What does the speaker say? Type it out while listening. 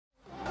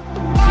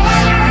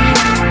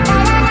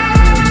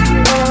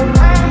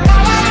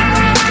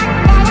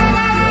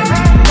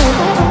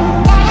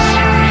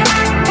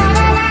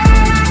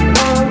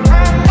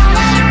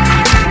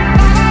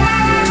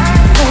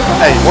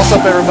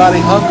up, everybody?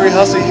 Hungry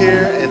Hussey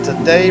here, and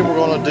today we're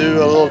going to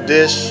do a little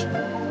dish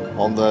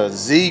on the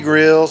Z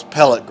Grill's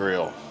pellet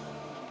grill.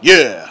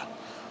 Yeah!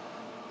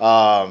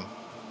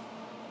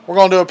 We're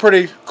going to do a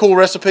pretty cool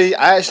recipe.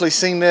 I actually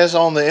seen this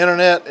on the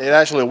internet. It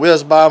actually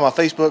whizzed by my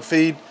Facebook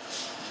feed.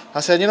 I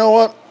said, you know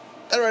what?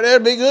 That right there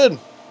would be good.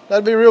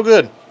 That'd be real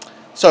good.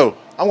 So,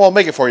 I'm going to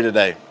make it for you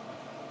today.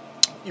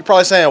 You're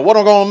probably saying, what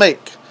am I going to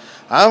make?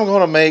 I'm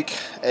going to make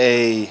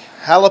a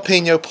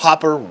jalapeno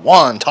popper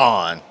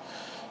wonton.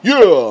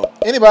 Yeah!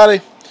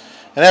 Anybody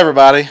and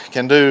everybody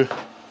can do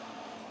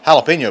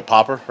jalapeno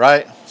popper,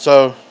 right?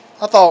 So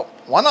I thought,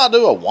 why not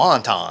do a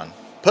wonton?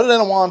 Put it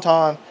in a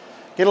wonton,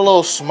 get a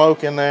little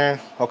smoke in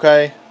there,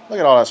 okay? Look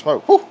at all that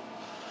smoke. Whew.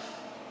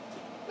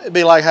 It'd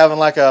be like having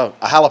like a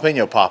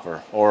jalapeno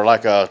popper or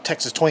like a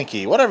Texas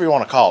Twinkie, whatever you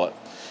want to call it.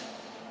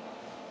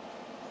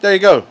 There you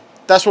go.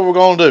 That's what we're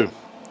going to do.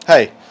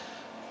 Hey,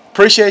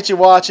 appreciate you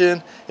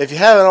watching. If you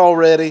haven't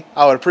already,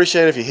 I would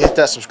appreciate it if you hit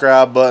that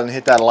subscribe button,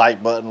 hit that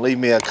like button, leave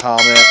me a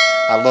comment.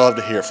 I'd love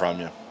to hear from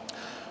you.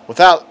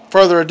 Without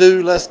further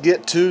ado, let's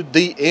get to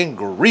the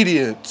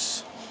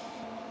ingredients.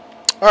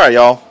 Alright,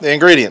 y'all. The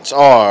ingredients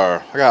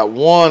are, I got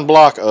 1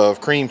 block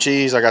of cream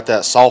cheese. I got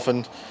that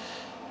softened.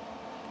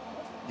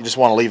 You just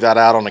want to leave that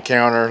out on the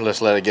counter.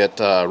 Let's let it get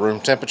room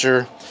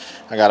temperature.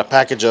 I got a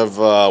package of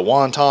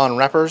wonton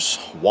wrappers.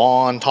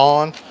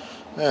 Wonton.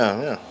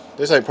 Yeah.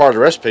 This ain't part of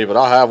the recipe, but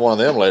I'll have one of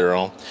them later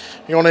on.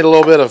 You're going to need a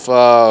little bit of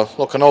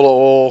little canola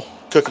oil,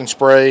 cooking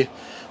spray,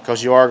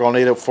 because you are going to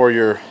need it for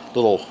your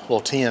little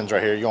tins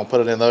right here. You're going to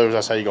put it in those.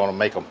 That's how you're going to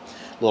make them,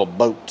 little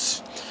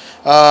boats.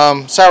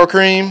 Sour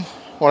cream.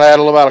 I'm going to add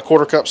about a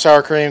 1/4 cup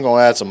sour cream. I'm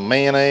going to add some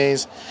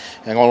mayonnaise.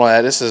 And I'm going to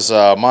add, this is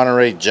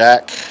Monterey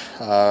Jack.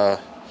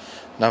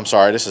 No, I'm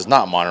sorry, this is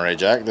not Monterey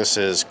Jack. This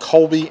is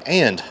Colby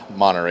and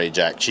Monterey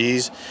Jack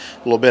cheese. A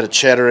little bit of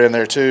cheddar in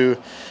there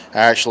too. I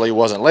actually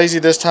wasn't lazy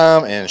this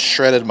time and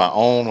shredded my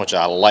own, which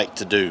I like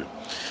to do.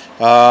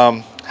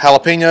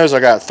 Jalapenos, I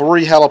got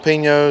 3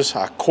 jalapenos.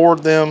 I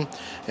cored them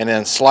and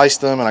then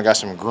sliced them, and I got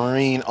some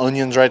green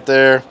onions right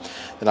there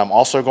that I'm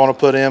also going to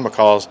put in,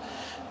 because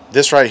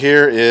this right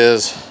here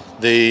is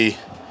the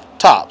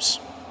tops.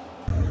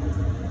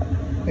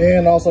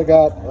 And also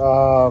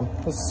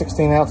got this is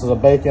 16 ounces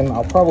of bacon.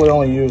 I'll probably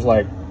only use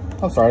this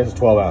is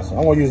 12 ounces.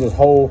 I'm going to use this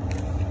whole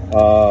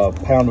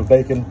pound of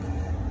bacon.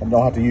 I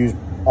don't have to use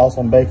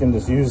awesome bacon,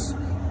 just use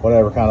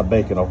whatever kind of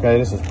bacon, okay?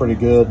 This is pretty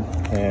good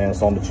and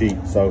it's on the cheap.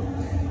 So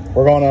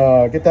we're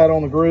gonna get that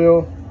on the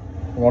grill,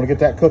 we're gonna get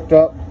that cooked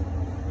up,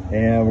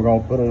 and we're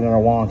gonna put it in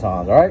our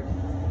wontons.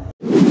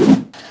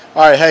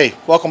 All right, hey,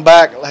 welcome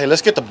back. Hey,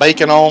 let's get the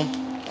bacon on.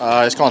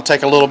 It's gonna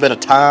take a little bit of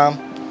time.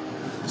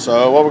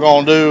 So what we're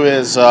gonna do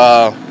is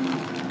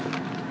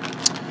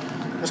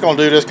just gonna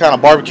do this kind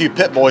of barbecue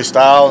pit boy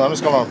style, and I'm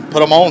just gonna put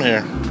them on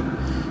here.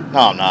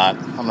 No, I'm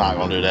not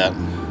gonna do that.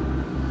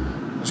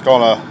 Just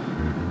gonna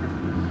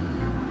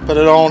put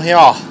it on here.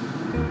 I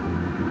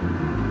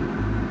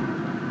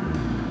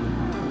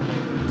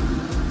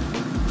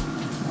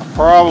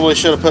probably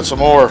should have put some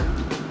more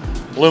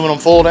aluminum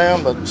foil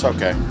down, but it's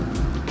okay.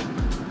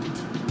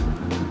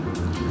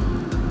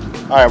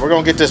 Alright, we're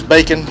gonna get this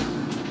bacon.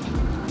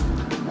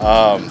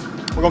 We're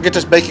gonna get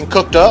this bacon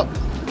cooked up.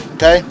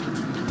 Okay?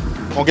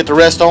 We're gonna get the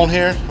rest on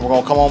here, and we're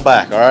gonna come on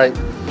back, alright?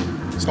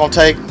 It's gonna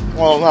take,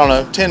 well, I don't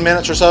know, 10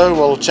 minutes or so.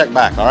 We'll check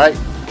back, alright?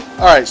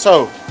 Alright,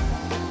 so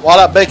while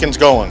that bacon's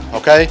going,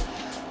 okay,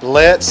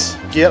 let's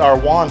get our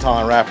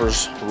wonton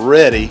wrappers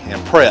ready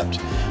and prepped.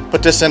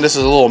 Put this in, this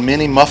is a little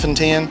mini muffin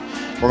tin.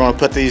 We're going to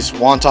put these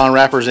wonton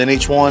wrappers in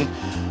each one.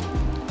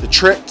 The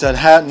trick to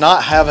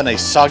not having a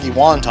soggy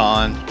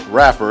wonton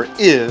wrapper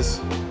is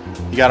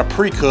you got to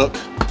pre-cook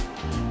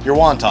your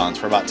wontons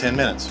for about 10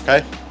 minutes,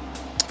 okay?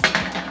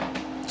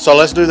 So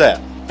let's do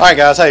that. Alright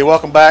guys, hey,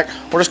 welcome back.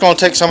 We're just going to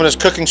take some of this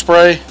cooking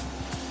spray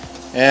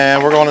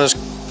and we're going to just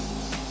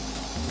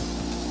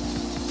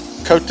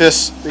coat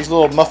these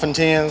little muffin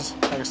tins.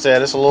 Like I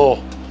said, it's a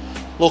little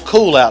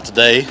cool out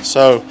today,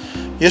 so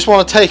you just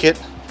want to take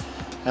it,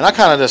 and I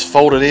kind of just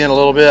fold it in a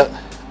little bit,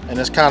 and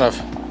it's kind of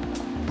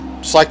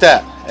just like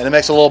that, and it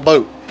makes a little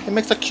boat. It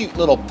makes a cute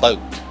little boat,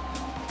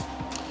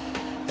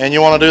 and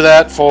you want to do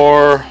that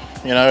for,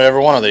 you know,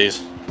 every one of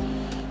these.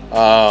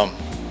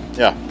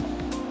 Yeah.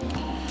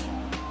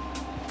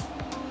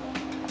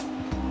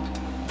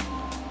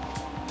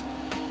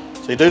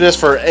 So you do this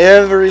for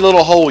every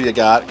little hole you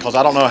got, because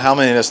I don't know how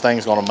many this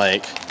thing's going to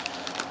make.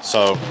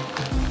 So,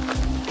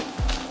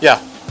 yeah.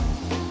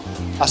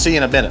 I'll see you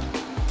in a minute.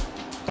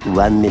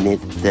 1 minute,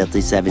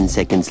 37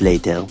 seconds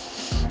later.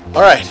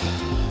 Alright.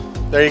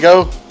 There you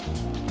go.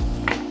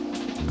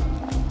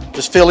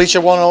 Just fill each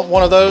one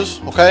of those,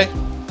 okay?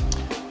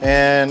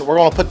 And we're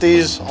going to put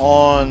these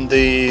on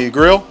the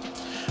grill.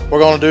 We're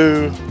going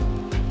to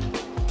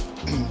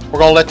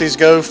let these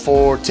go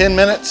for 10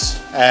 minutes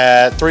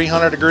at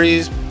 300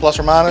 degrees plus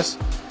or minus,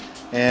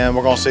 and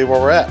we're going to see where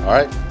we're at. All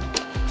right,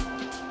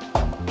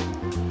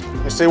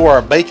 let's see where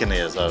our bacon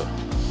is though.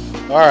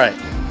 All right,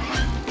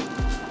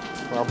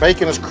 our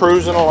bacon is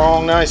cruising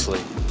along nicely.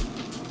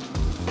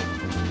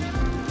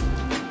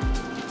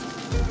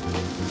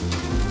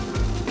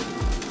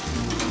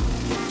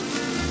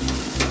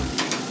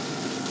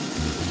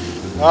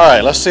 All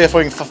right, let's see if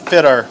we can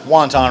fit our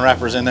wonton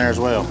wrappers in there as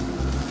well.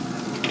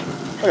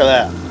 Look at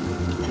that.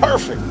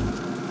 Perfect.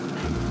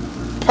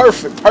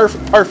 Perfect,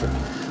 perfect, perfect.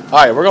 All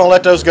right, we're gonna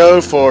let those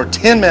go for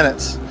 10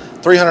 minutes,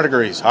 300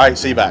 degrees. All right,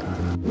 see you back.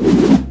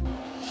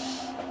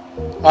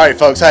 All right,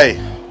 folks, hey,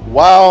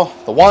 while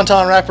the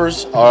wonton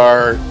wrappers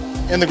are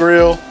in the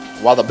grill,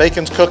 while the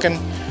bacon's cooking,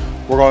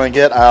 we're gonna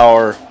get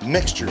our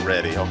mixture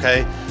ready,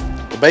 okay?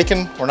 The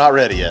bacon, we're not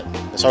ready yet.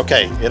 It's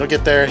okay, it'll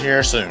get there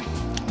here soon.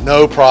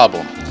 No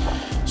problem.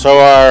 So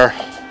our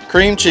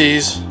cream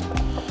cheese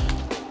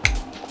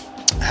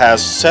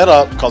has set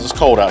up, because it's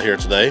cold out here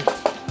today,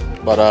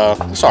 but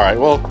it's all right,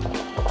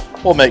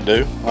 we'll make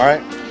do, all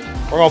right?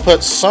 We're gonna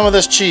put some of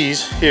this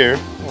cheese here.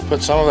 We'll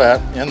put some of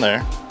that in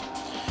there,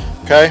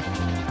 okay?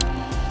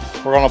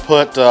 We're gonna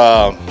put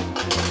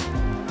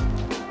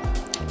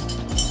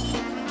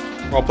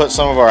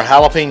some of our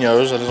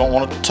jalapenos. I just don't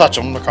want to touch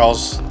them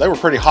because they were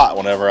pretty hot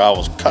whenever I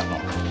was cutting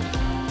them.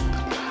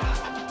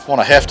 I want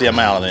a hefty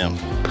amount of them.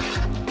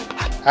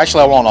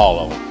 Actually, I want all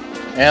of them,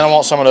 and I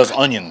want some of those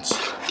onions.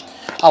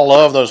 I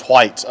love those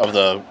whites of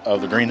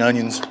the green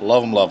onions.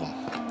 Love them, love them.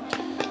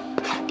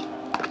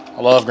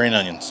 I love green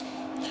onions.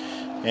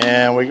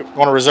 And we're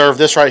going to reserve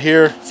this right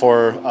here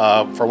for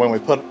when we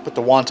put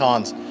the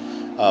wontons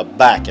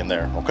back in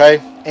there,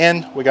 okay?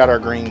 And we got our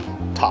green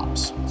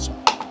tops. So,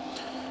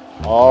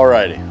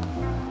 alrighty.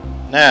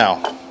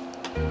 Now,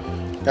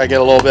 gotta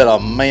get a little bit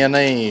of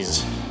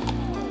mayonnaise.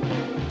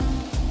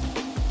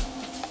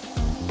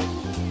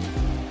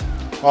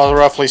 I'll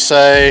roughly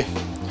say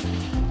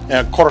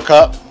quarter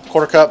cup,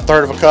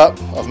 third of a cup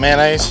of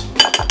mayonnaise.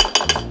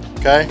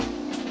 Okay.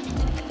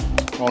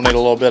 We'll need a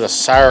little bit of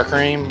sour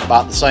cream,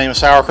 about the same as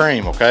sour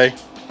cream, okay?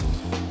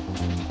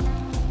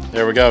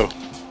 There we go.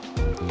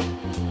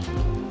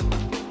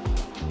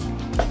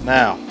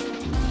 Now,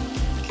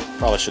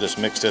 probably should just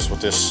mix this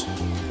with this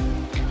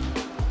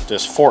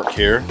fork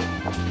here.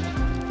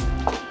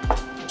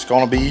 It's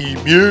gonna be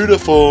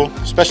beautiful,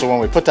 especially when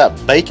we put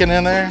that bacon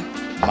in there.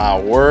 My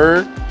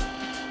word.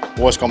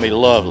 Boy, it's gonna be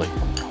lovely.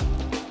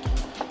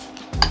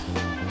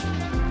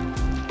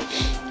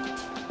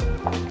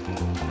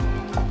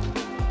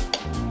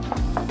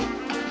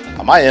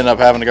 I might end up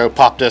having to go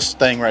pop this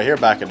thing right here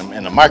back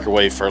in the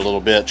microwave for a little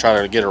bit,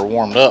 try to get her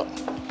warmed up.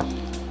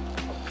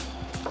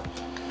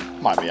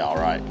 Might be all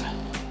right.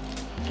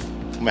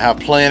 I'm gonna have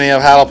plenty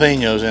of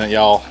jalapenos in it,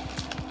 y'all.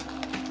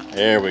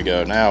 There we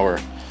go. Now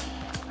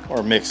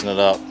we're mixing it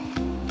up.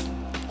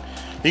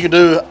 You can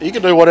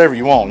do whatever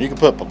you want. You can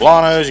put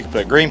poblanos, you can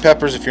put green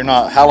peppers if you're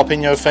not a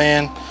jalapeno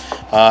fan.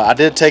 I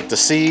did take the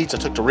seeds, I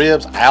took the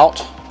ribs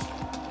out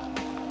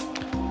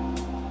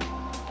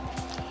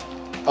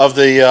of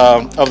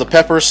the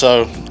peppers,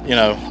 so you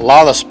know a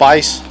lot of the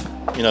spice,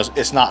 you know,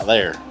 it's not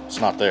there. It's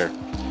not there.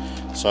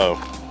 So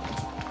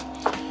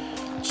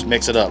just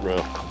mix it up,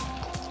 bro.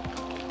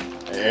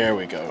 There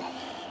we go.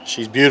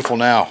 She's beautiful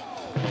now.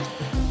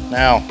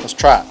 Now let's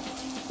try it.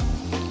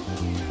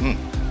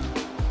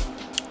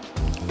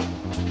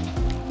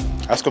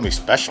 That's gonna be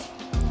special.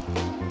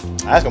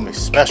 That's gonna be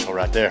special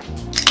right there.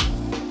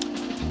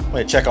 Let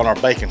me check on our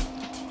bacon.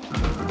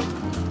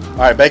 All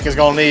right, bacon's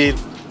gonna need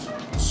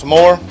some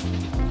more.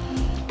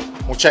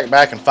 We'll check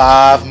back in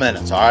 5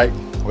 minutes, all right?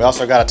 We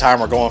also got a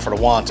timer going for the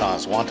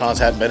wontons. Wontons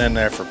hadn't been in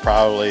there for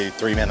probably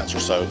 3 minutes or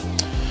so.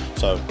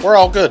 So we're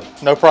all good,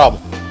 no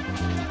problem.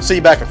 See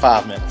you back in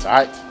 5 minutes, all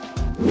right?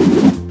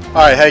 All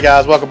right, hey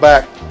guys, welcome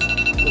back.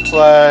 Looks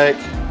like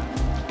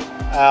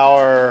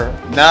our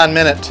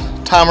 9-minute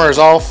timer is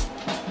off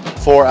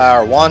for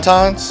our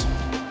wontons.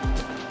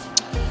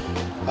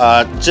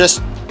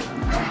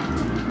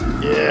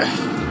 Yeah.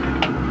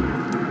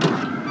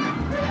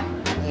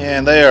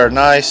 And they are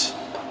nice.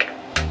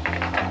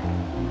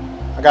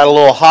 I got a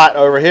little hot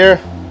over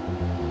here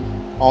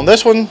on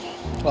this one.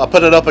 I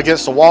put it up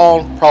against the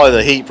wall. Probably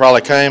the heat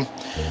probably came.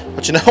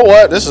 But you know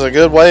what? This is a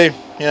good way,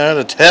 you know,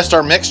 to test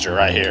our mixture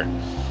right here.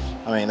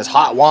 I mean, this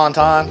hot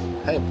wonton.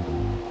 Hey.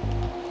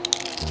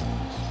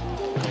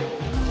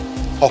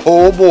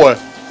 Oh boy.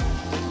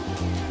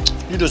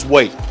 You just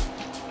wait.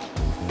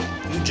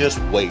 You just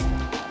wait.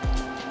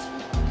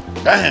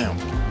 Damn.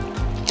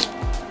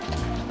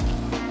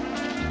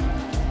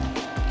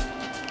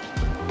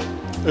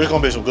 There's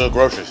gonna be some good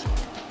groceries.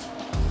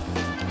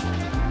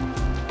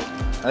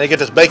 I need to get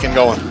this bacon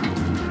going.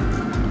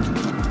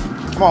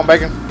 Come on,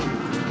 bacon.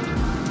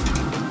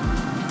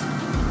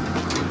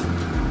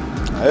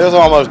 It's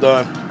almost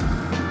done.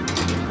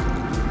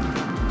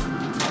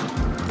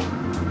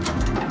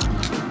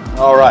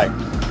 All right.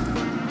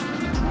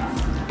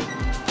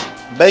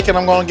 Bacon,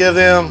 I'm going to give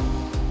them,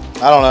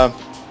 I don't know,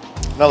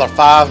 another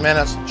 5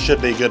 minutes.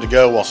 Should be good to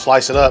go. We'll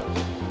slice it up,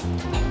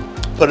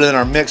 put it in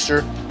our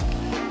mixture.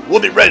 We'll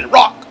be ready to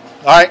rock.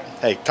 All right.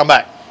 Hey, come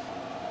back.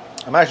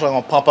 I'm actually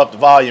going to pump up the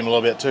volume a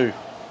little bit too.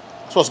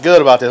 That's what's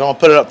good about this. I'm going to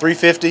put it up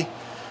 350.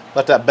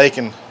 Let that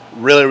bacon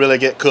really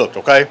get cooked,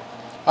 okay?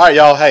 All right,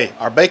 y'all. Hey,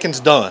 our bacon's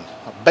done.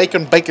 Our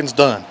bacon's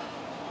done.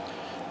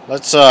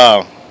 Let's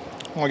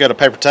I'm gonna get a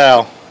paper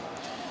towel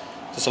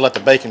just to let the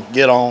bacon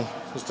get on,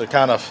 just to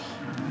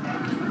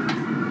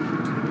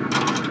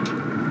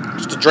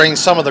drain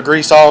some of the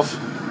grease off,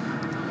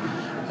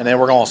 and then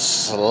we're gonna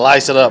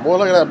slice it up. Boy,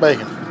 look at that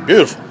bacon.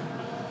 Beautiful.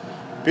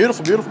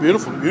 Beautiful, beautiful,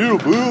 beautiful, beautiful,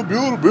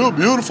 beautiful, beautiful,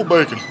 beautiful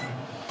bacon.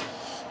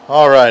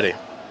 Alrighty.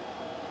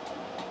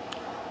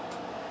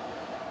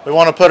 We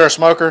want to put our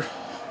smoker,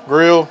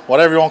 grill,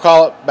 whatever you want to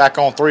call it, back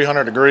on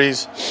 300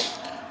 degrees,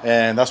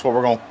 and that's what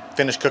we're going to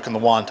finish cooking the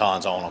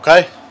wontons on,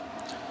 okay?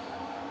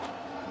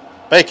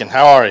 Bacon,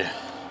 how are you?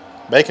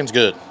 Bacon's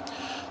good.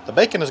 The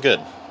bacon is good.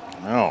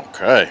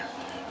 Okay.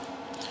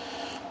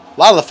 A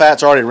lot of the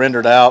fat's already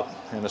rendered out,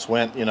 and it's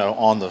went, you know,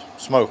 on the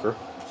smoker.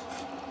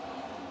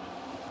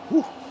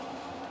 Whew.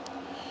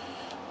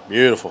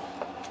 Beautiful.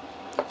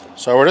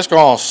 So we're just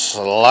going to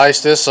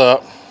slice this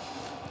up.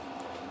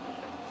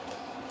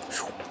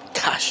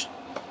 Gosh,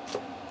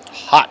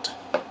 hot.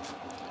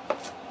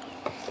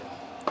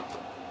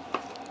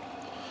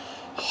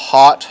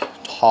 Hot,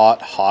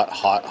 hot, hot,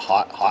 hot,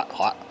 hot, hot,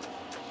 hot.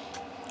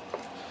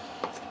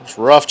 Just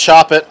rough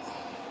chop it.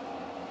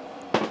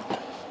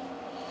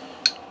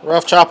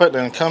 Rough chop it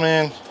and come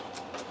in.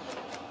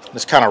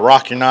 Just kind of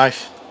rock your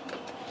knife.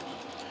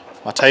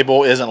 My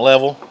table isn't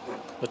level,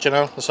 but you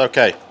know, it's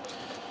okay.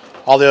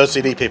 All the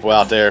OCD people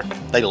out there,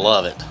 they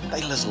love it. They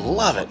just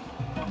love it.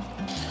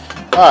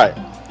 Alright,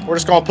 we're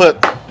just going to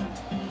put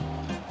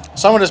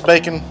some of this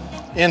bacon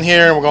in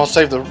here, and we're going to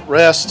save the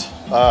rest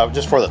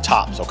just for the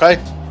tops, okay?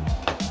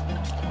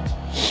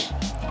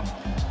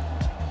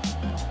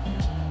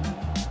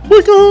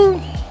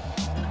 Bacon!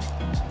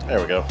 There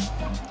we go.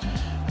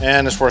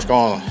 And this is where it's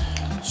going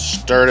to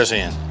stir this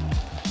in.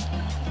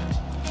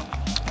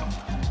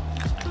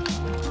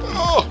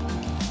 Oh,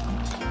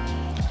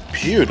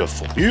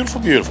 beautiful,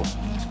 beautiful, beautiful.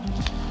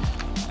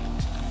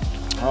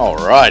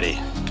 Alrighty.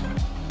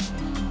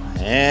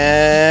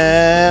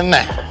 And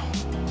now,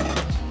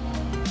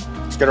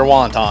 let's get our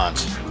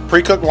wontons.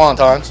 Pre-cooked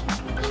wontons.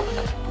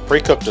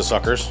 Pre-cooked the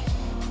suckers.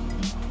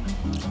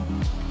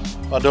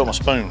 I'll do it with my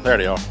spoon. There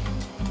they are.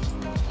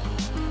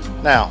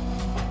 Now,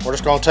 we're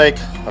just going to take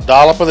a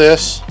dollop of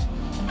this.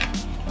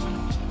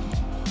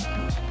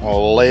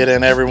 We'll lay it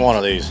in every one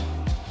of these.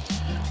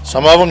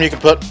 Some of them you can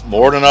put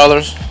more than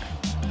others.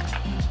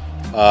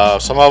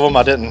 Some of them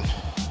I didn't.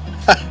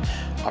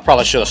 I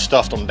probably should have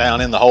stuffed them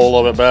down in the hole a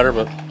little bit better,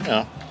 but you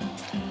know,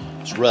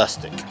 it's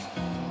rustic.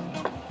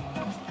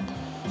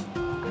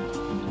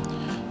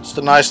 Just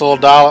a nice little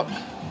dollop.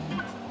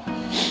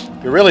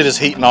 You're really just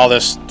heating all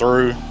this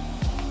through.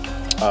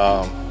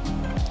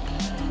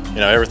 You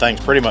know, everything's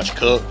pretty much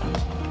cooked.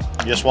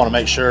 You just want to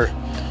make sure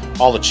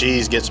all the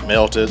cheese gets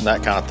melted and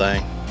that kind of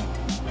thing.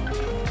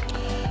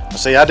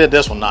 See, I did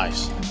this one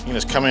nice. You can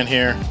just come in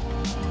here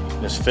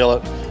and just fill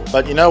it.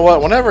 But you know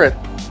what? Whenever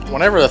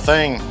the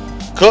thing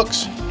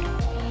cooks,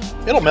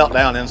 it'll melt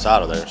down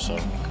inside of there. So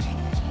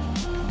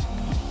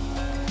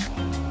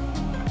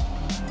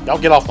y'all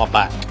get off my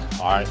back,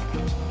 all right?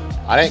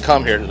 I didn't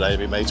come here today to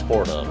be made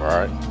sport of, all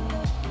right?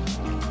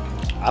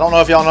 I don't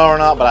know if y'all know or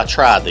not, but I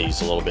tried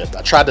these a little bit.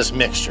 I tried this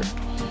mixture,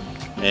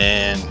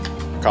 and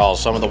because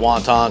some of the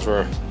wontons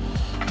were,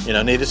 you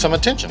know, needed some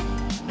attention,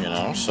 you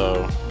know,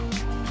 so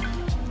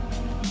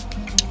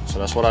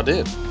that's what I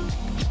did.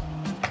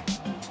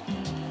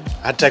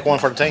 I had to take one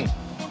for the team.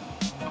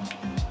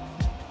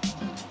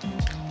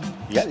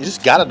 You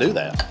just got to do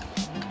that.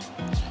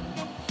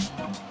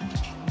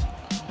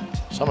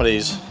 Some of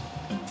these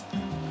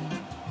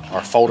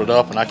are folded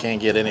up and I can't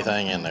get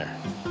anything in there.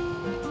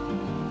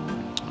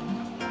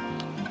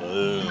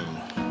 Boom.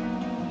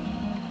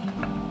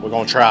 We're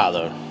going to try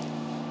though.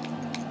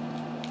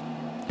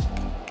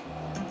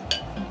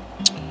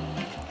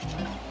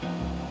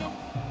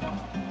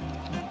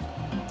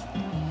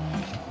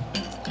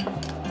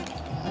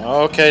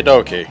 Okay,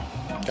 dokie.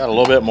 Got a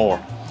little bit more.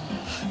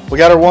 We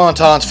got our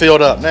wontons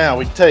filled up. Now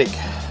we take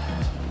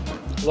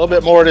a little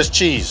bit more of this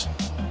cheese.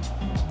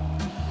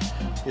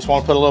 You just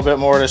want to put a little bit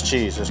more of this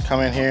cheese. Just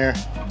come in here,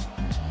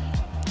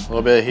 a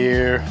little bit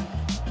here,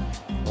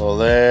 a little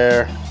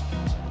there.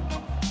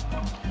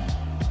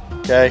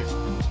 Okay.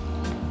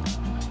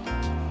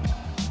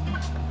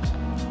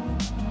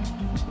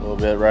 A little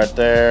bit right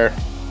there.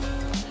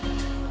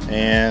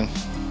 And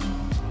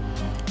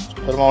just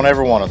put them on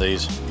every one of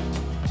these.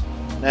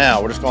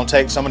 Now we're just going to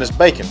take some of this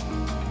bacon,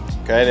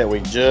 okay, that we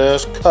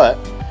just cut.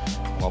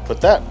 I'm going to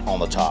put that on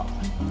the top.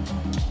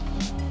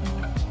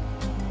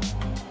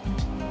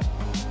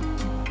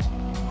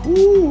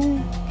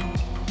 Ooh,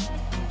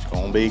 it's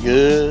going to be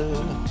good.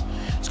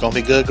 It's going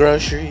to be good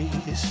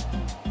groceries.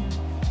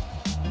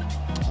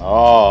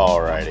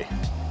 Alrighty.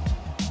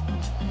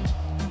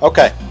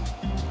 Okay,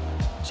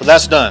 so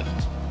that's done.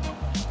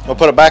 We'll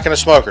put it back in the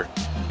smoker.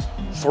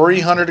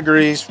 300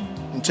 degrees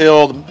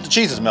until the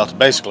cheese is melted,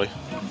 basically.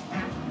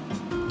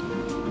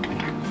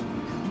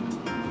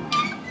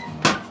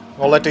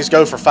 We'll let these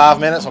go for 5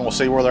 minutes and we'll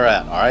see where they're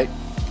at. All right,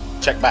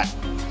 check back.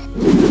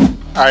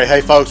 All right, hey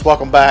folks,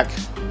 welcome back.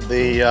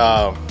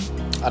 I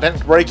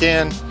didn't break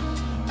in.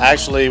 I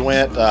actually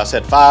went,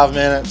 said 5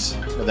 minutes,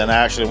 and then I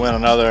actually went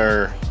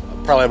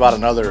probably about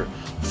another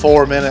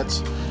 4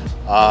 minutes.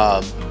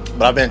 But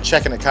I've been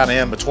checking it kind of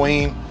in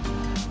between,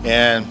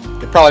 and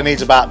it probably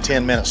needs about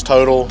 10 minutes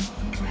total.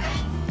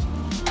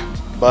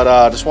 But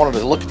I just wanted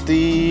to look at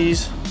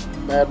these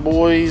bad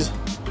boys.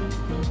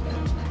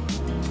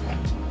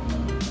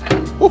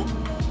 Woo.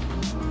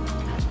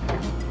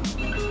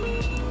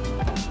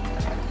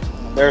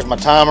 There's my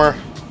timer.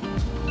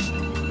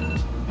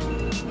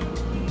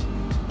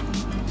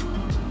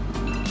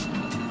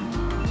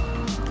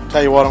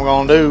 Tell you what I'm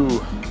going to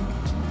do.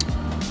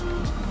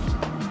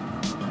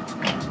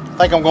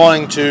 I think I'm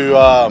going to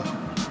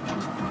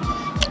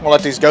we'll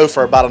let these go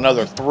for about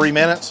another 3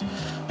 minutes.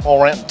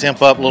 I'll ramp the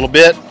temp up a little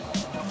bit.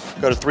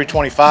 Go to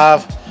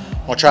 325.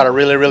 I'm gonna try to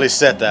really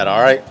set that.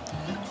 All right,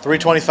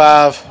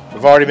 325.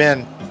 We've already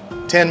been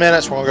 10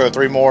 minutes. We're gonna go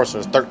 3 more, so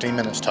it's 13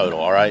 minutes total.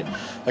 All right.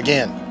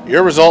 Again,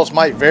 your results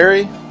might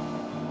vary.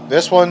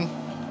 This one,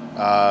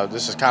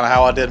 this is kind of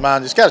how I did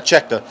mine. Just gotta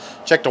check the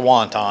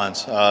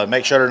wontons.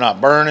 Make sure they're not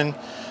burning.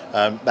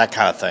 That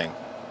kind of thing.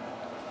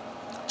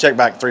 Check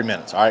back 3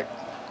 minutes. All right.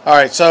 All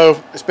right,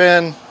 so it's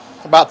been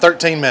about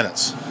 13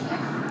 minutes,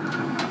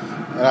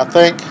 and I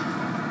think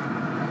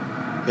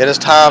it is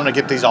time to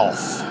get these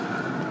off.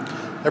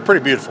 They're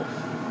pretty beautiful.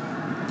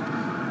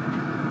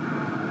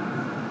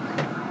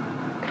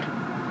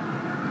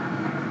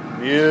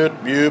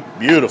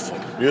 Beautiful,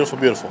 beautiful,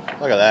 beautiful.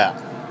 Look at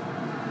that.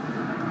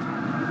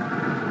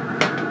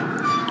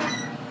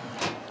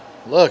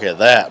 Look at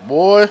that,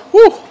 boy.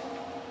 Woo! Look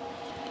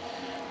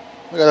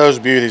at those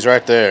beauties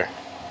right there.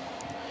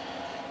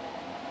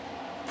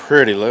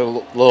 Pretty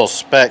little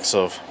specks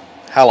of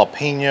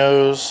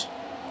jalapenos.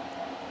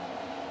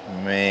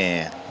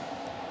 Man.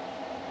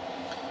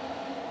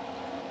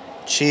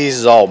 Cheese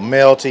is all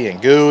melty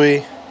and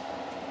gooey.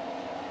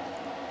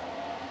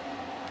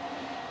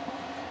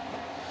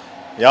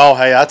 Y'all,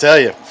 hey, I tell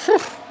you,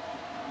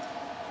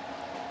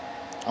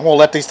 I'm going to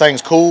let these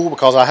things cool,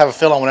 because I have a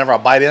feeling whenever I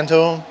bite into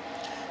them,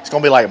 it's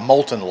going to be like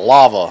molten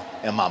lava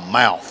in my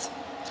mouth.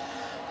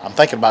 I'm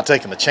thinking about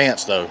taking the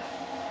chance, though.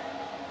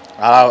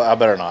 I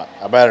better not.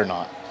 I better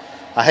not.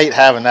 I hate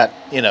having that,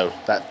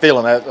 that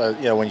feeling,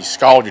 that when you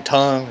scald your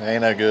tongue. It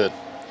ain't no good.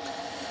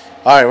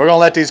 All right, we're going to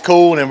let these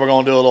cool, and then we're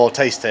going to do a little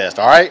taste test,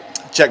 all right?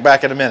 Check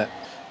back in a minute.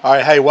 All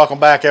right, hey, welcome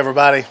back,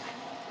 everybody.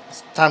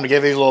 It's time to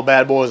give these little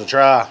bad boys a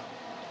try.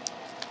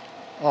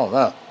 Oh,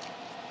 no.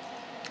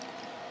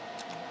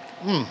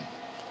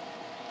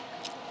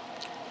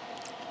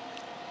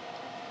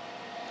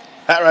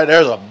 That right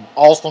there is an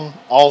awesome,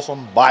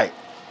 awesome bite.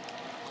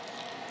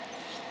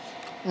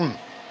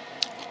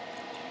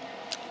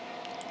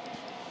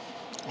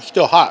 It's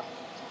still hot.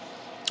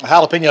 The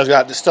jalapeno's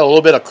got just still a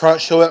little bit of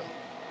crunch to it,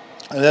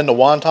 and then the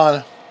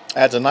wonton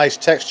adds a nice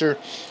texture.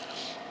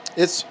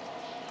 It's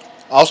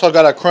also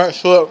got a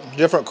crunch to it,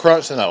 different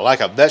crunch than like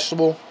a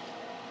vegetable.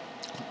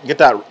 You get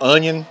that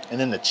onion, and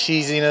then the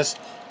cheesiness,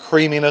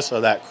 creaminess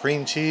of that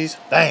cream cheese.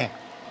 Dang,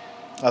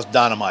 that's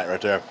dynamite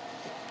right there.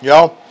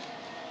 Y'all,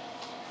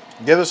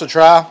 give this a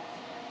try.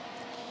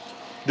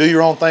 Do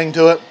your own thing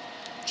to it.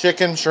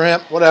 Chicken,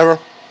 shrimp, whatever,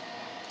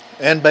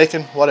 and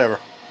bacon, whatever.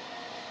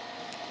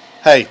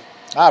 Hey,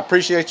 I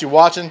appreciate you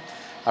watching.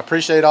 I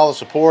appreciate all the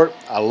support.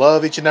 I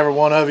love each and every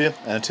one of you.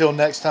 And until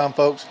next time,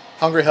 folks,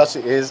 Hungry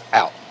Hussey is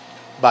out.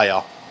 Bye,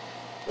 y'all.